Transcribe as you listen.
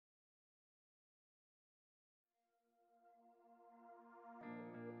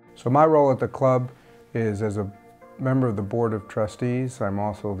So my role at the club is as a member of the Board of Trustees. I'm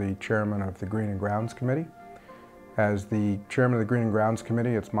also the chairman of the Green and Grounds Committee. As the chairman of the Green and Grounds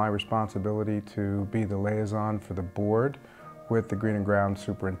Committee, it's my responsibility to be the liaison for the board with the Green and Grounds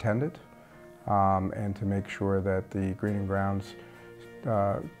Superintendent and to make sure that the Green and Grounds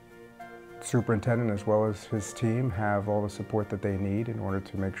Superintendent as well as his team have all the support that they need in order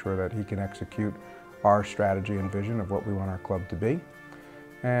to make sure that he can execute our strategy and vision of what we want our club to be.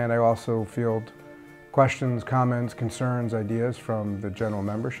 And I also field questions, comments, concerns, ideas from the general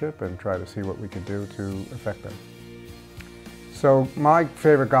membership and try to see what we can do to affect them. So my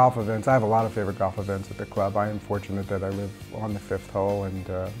favorite golf events, I have a lot of favorite golf events at the club. I am fortunate that I live on the 5th hole and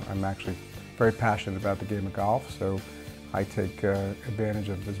I'm actually very passionate about the game of golf, so I take advantage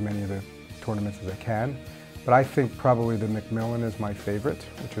of as many of the tournaments as I can. But I think probably the McMillan is my favorite,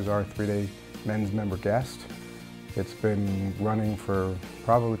 which is our 3-day men's member guest. It's been running for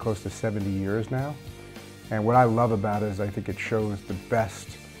probably close to 70 years now. And what I love about it is I think it shows the best,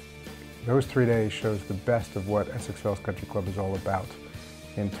 those 3 days shows the best of what Essex Fells Country Club is all about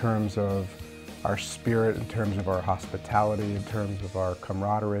in terms of our spirit, in terms of our hospitality, in terms of our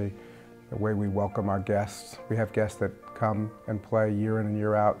camaraderie, the way we welcome our guests. We have guests that come and play year in and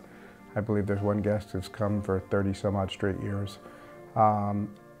year out. I believe there's one guest who's come for 30 some odd straight years. And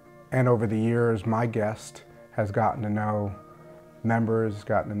over the years, my guest has gotten to know members,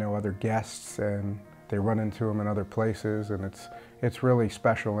 gotten to know other guests, and they run into them in other places, and it's really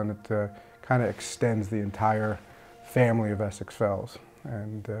special, and it kind of extends the entire family of Essex Fells.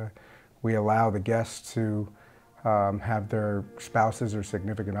 And we allow the guests to have their spouses or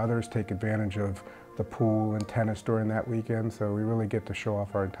significant others take advantage of the pool and tennis during that weekend, so we really get to show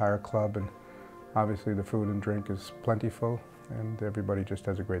off our entire club, and obviously the food and drink is plentiful, and everybody just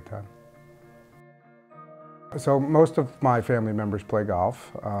has a great time. So most of my family members play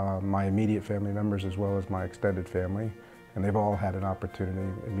golf, my immediate family members as well as my extended family, and they've all had an opportunity,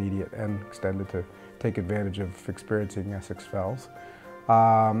 immediate and extended, to take advantage of experiencing Essex Fells.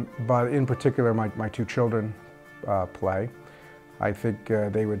 But in particular, my two children play. I think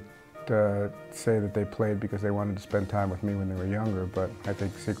they would say that they played because they wanted to spend time with me when they were younger, but I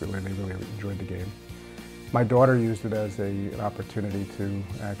think secretly they really enjoyed the game. My daughter used it as an opportunity to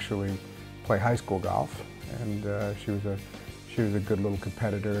actually play high school golf, and she was a good little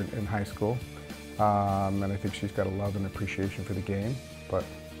competitor in high school, and I think she's got a love and appreciation for the game. But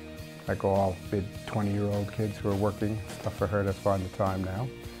like all big 20-year-old kids who are working, it's tough for her to find the time now,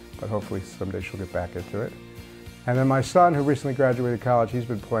 but hopefully someday she'll get back into it. And then my son, who recently graduated college, he's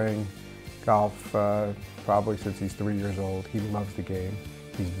been playing golf probably since he's 3 years old. He loves the game.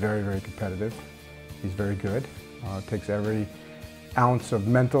 He's very, very competitive. He's very good. It takes every ounce of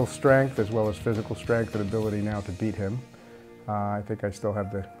mental strength as well as physical strength and ability now to beat him. I think I still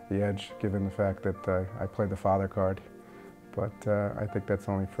have the edge given the fact that I play the father card, but I think that's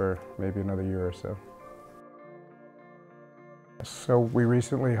only for maybe another year or so. So we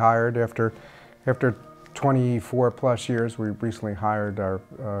recently hired, after 24 plus years, we recently hired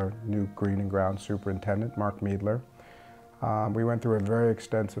our new Green and Grounds Superintendent, Mark Meadler. We went through a very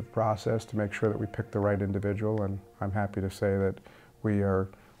extensive process to make sure that we picked the right individual, and I'm happy to say that we are,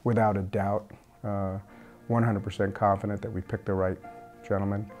 without a doubt, 100% confident that we picked the right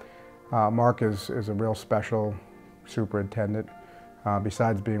gentleman. Mark is a real special superintendent.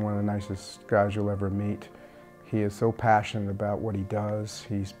 Besides being one of the nicest guys you'll ever meet, he is so passionate about what he does.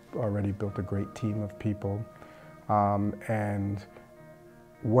 He's already built a great team of people, and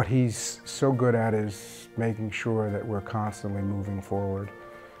what he's so good at is making sure that we're constantly moving forward.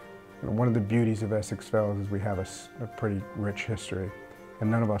 One of the beauties of Essex Fells is we have a pretty rich history,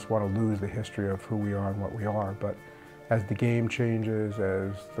 and none of us want to lose the history of who we are and what we are. But as the game changes,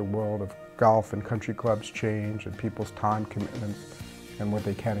 as the world of golf and country clubs change, and people's time commitments and what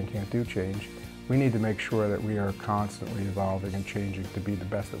they can and can't do change, we need to make sure that we are constantly evolving and changing to be the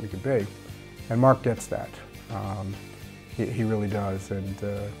best that we can be. And Mark gets that. He really does, and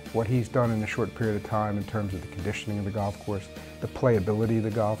what he's done in a short period of time in terms of the conditioning of the golf course, the playability of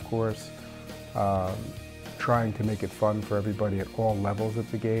the golf course, trying to make it fun for everybody at all levels of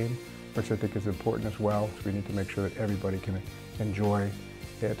the game, which I think is important as well. So we need to make sure that everybody can enjoy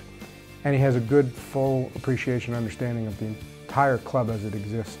it. And he has a good, full appreciation and understanding of the entire club as it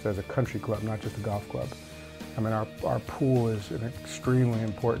exists as a country club, not just a golf club. I mean, our pool is an extremely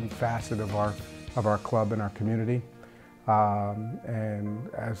important facet of our club and our community. And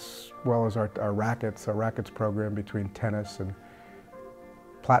as well as our rackets program between tennis and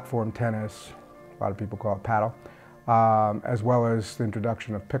platform tennis, a lot of people call it paddle, as well as the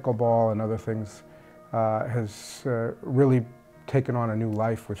introduction of pickleball and other things, has really taken on a new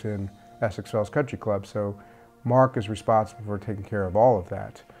life within Essex Fells Country Club. So Mark is responsible for taking care of all of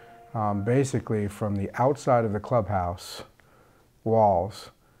that. Basically from the outside of the clubhouse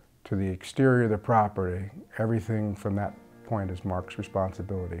walls to the exterior of the property, everything from that point is Mark's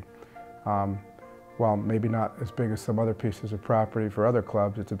responsibility. While maybe not as big as some other pieces of property for other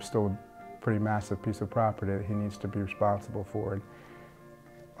clubs, it's still a pretty massive piece of property that he needs to be responsible for. And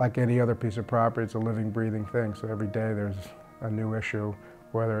like any other piece of property, it's a living, breathing thing. So every day there's a new issue,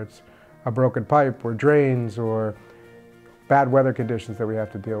 whether it's a broken pipe or drains or bad weather conditions that we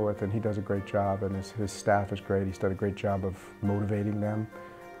have to deal with, and he does a great job, and his staff is great. He's done a great job of motivating them,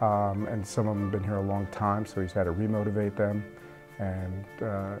 and some of them have been here a long time, so he's had to remotivate them. And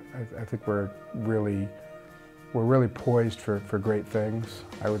I think we're really poised for great things.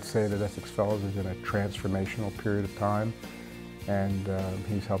 I would say that Essex Fells is in a transformational period of time, and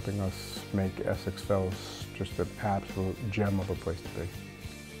he's helping us make Essex Fells just an absolute gem of a place to be.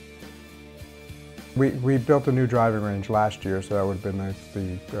 We built a new driving range last year, so that would have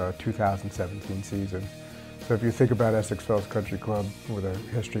been the 2017 season. So if you think about Essex Fells Country Club with a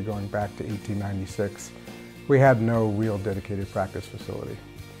history going back to 1896, we had no real dedicated practice facility.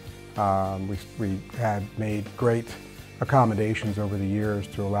 We had made great accommodations over the years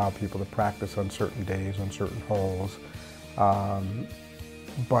to allow people to practice on certain days, on certain holes.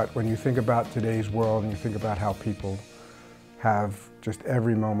 But when you think about today's world and you think about how people have just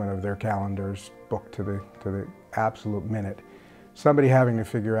every moment of their calendars booked to the absolute minute, somebody having to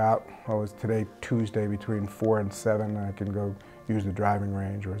figure out, oh, is today Tuesday between 4 and 7 and I can go use the driving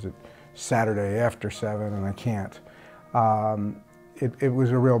range, or is it Saturday after 7 and I can't? It was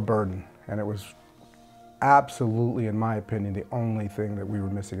a real burden, and it was absolutely, in my opinion, the only thing that we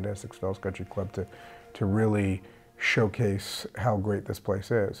were missing at Essex Fells Country Club to really showcase how great this place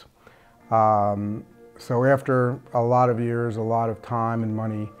is. So after a lot of years, a lot of time and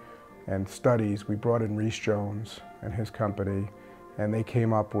money and studies, we brought in Reese Jones and his company, and they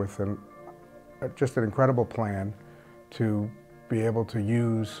came up with just an incredible plan to be able to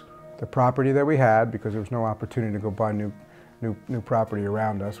use the property that we had, because there was no opportunity to go buy new property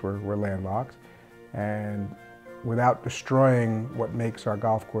around us. We're landlocked. And without destroying what makes our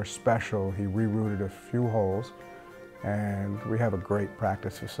golf course special, he rerouted a few holes, and we have a great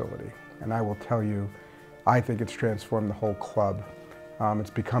practice facility. And I will tell you, I think it's transformed the whole club.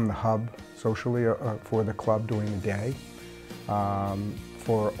 It's become the hub socially for the club during the day,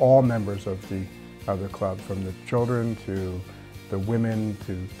 for all members of the club, from the children to the women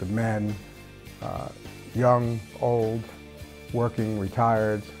to the men, young, old, working,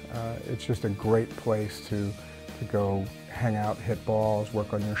 retired. It's just a great place to go hang out, hit balls,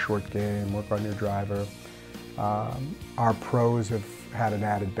 work on your short game, work on your driver. Our pros have had an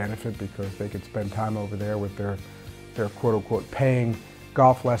added benefit because they could spend time over there with their quote-unquote paying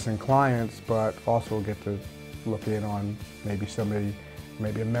golf lesson clients, but also get to look in on maybe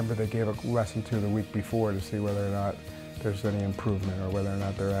a member they gave a lesson to the week before, to see whether or not there's any improvement, or whether or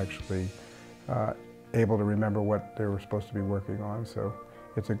not they're actually able to remember what they were supposed to be working on. So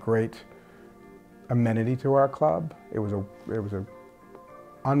it's a great amenity to our club. It was a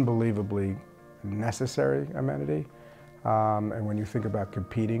unbelievably necessary amenity. And when you think about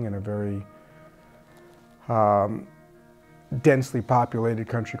competing in a very densely populated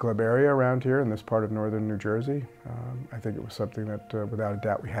country club area around here in this part of northern New Jersey, I think it was something that without a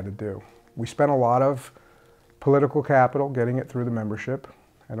doubt we had to do. We spent a lot of political capital getting it through the membership.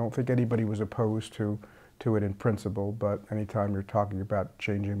 I don't think anybody was opposed to it in principle, but anytime you're talking about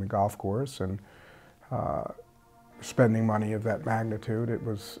changing the golf course and spending money of that magnitude, it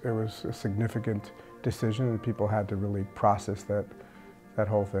was a significant decision, and people had to really process that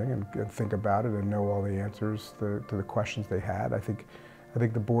whole thing and think about it and know all the answers to the questions they had. I think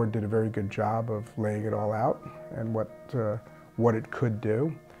the board did a very good job of laying it all out and what it could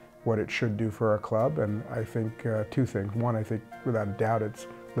do, what it should do for our club. And I think two things. One, I think without a doubt it's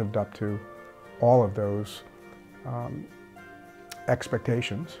lived up to all of those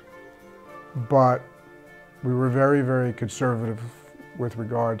expectations. But we were very, very conservative with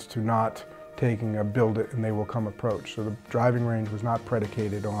regards to not taking a build it and they will come approach. So the driving range was not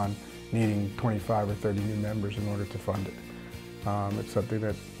predicated on needing 25 or 30 new members in order to fund it. It's something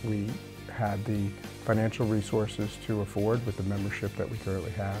that we had the financial resources to afford with the membership that we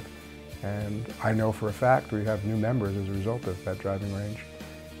currently have. And I know for a fact we have new members as a result of that driving range.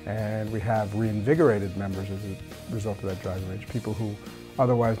 And we have reinvigorated members as a result of that driving range. People who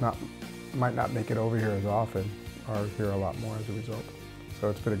otherwise might not make it over here as often are here a lot more as a result. So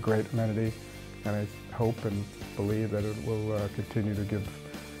it's been a great amenity, and I hope and believe that it will continue to give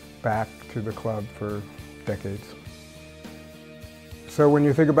back to the club for decades. So when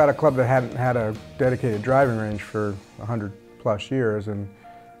you think about a club that hadn't had a dedicated driving range for 100+ years, and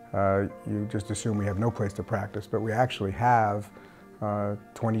you just assume we have no place to practice, but we actually have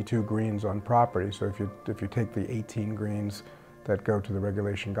 22 greens on property. So if you take the 18 greens that go to the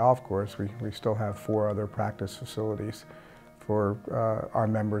regulation golf course, we still have 4 other practice facilities for our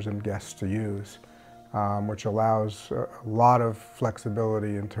members and guests to use, which allows a lot of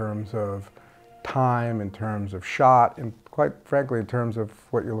flexibility in terms of time, in terms of shot, and quite frankly in terms of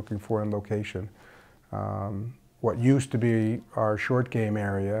what you're looking for in location. What used to be our short game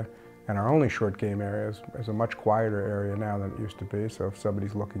area, and our only short game area, is a much quieter area now than it used to be. So if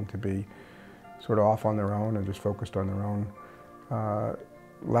somebody's looking to be sort of off on their own and just focused on their own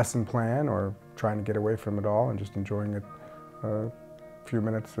lesson plan, or trying to get away from it all and just enjoying it, a few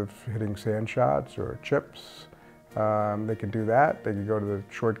minutes of hitting sand shots or chips, they can do that. They can go to the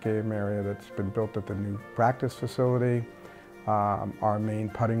short game area that's been built at the new practice facility. Our main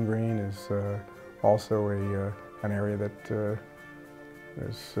putting green is also an area that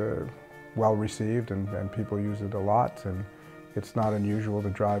is well received, and people use it a lot, and it's not unusual to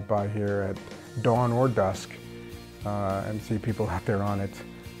drive by here at dawn or dusk and see people out there on it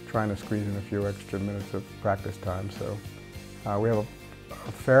trying to squeeze in a few extra minutes of practice time. So we have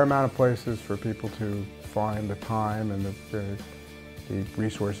a fair amount of places for people to find the time and the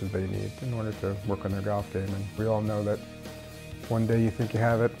resources they need in order to work on their golf game. And we all know that one day you think you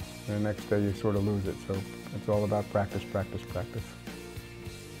have it, and the next day you sort of lose it. So it's all about practice, practice, practice.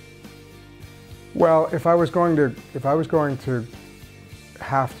 Well, if I was going to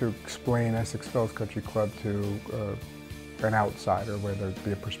have to explain Essex Fells Country Club to an outsider, whether it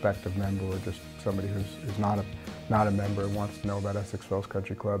be a prospective member or just somebody who's not a member and wants to know about Essex Fells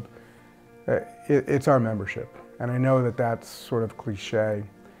Country Club, it's our membership. And I know that that's sort of cliche,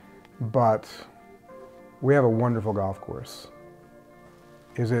 but we have a wonderful golf course.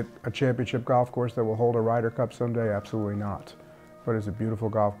 Is it a championship golf course that will hold a Ryder Cup someday? Absolutely not. But it's a beautiful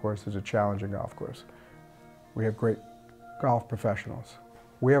golf course, it's a challenging golf course. We have great golf professionals.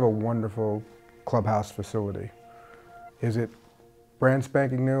 We have a wonderful clubhouse facility. Is it brand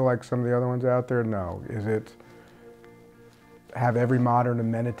spanking new like some of the other ones out there? No. Is it have every modern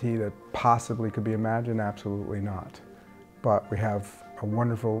amenity that possibly could be imagined? Absolutely not. But we have a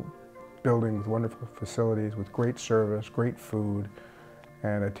wonderful building with wonderful facilities, with great service, great food,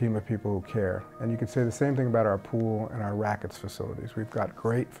 and a team of people who care. And you could say the same thing about our pool and our rackets facilities. We've got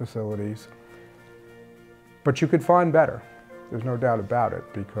great facilities, but you could find better. There's no doubt about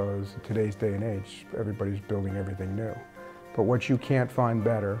it, because in today's day and age, everybody's building everything new. But what you can't find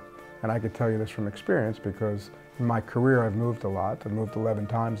better, and I could tell you this from experience, because in my career I've moved a lot. I've moved 11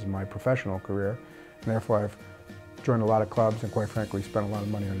 times in my professional career, and therefore I've joined a lot of clubs and quite frankly spent a lot of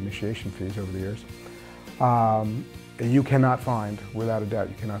money on initiation fees over the years. You cannot find, without a doubt,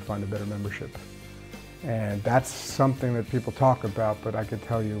 you cannot find a better membership. And that's something that people talk about, but I can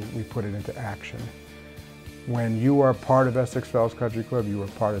tell you we put it into action. When you are part of Essex Fells Country Club, you are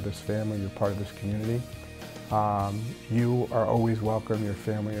part of this family, you're part of this community. You are always welcome, your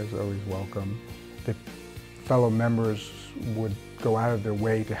family is always welcome. The fellow members would go out of their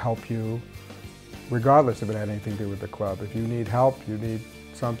way to help you, regardless if it had anything to do with the club. If you need help, you need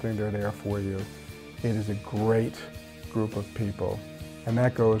something, they're there for you. It is a great group of people, and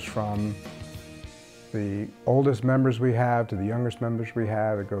that goes from the oldest members we have to the youngest members we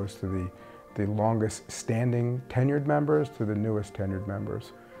have. It goes to the longest standing tenured members to the newest tenured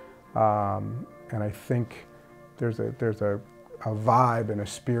members. And I think there's a vibe and a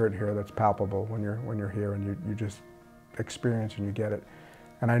spirit here that's palpable when you're here, and you just experience and you get it.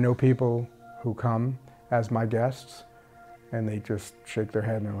 And I know people who come as my guests and they just shake their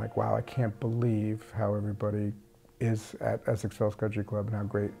head and they're like, wow, I can't believe how everybody is at Essex Fells Country Club and how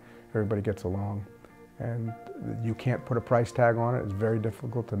great everybody gets along. And you can't put a price tag on it. It's very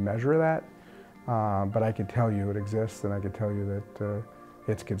difficult to measure that. But I can tell you it exists, and I can tell you that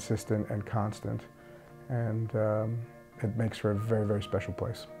it's consistent and constant. And it makes for a very, very special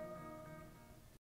place.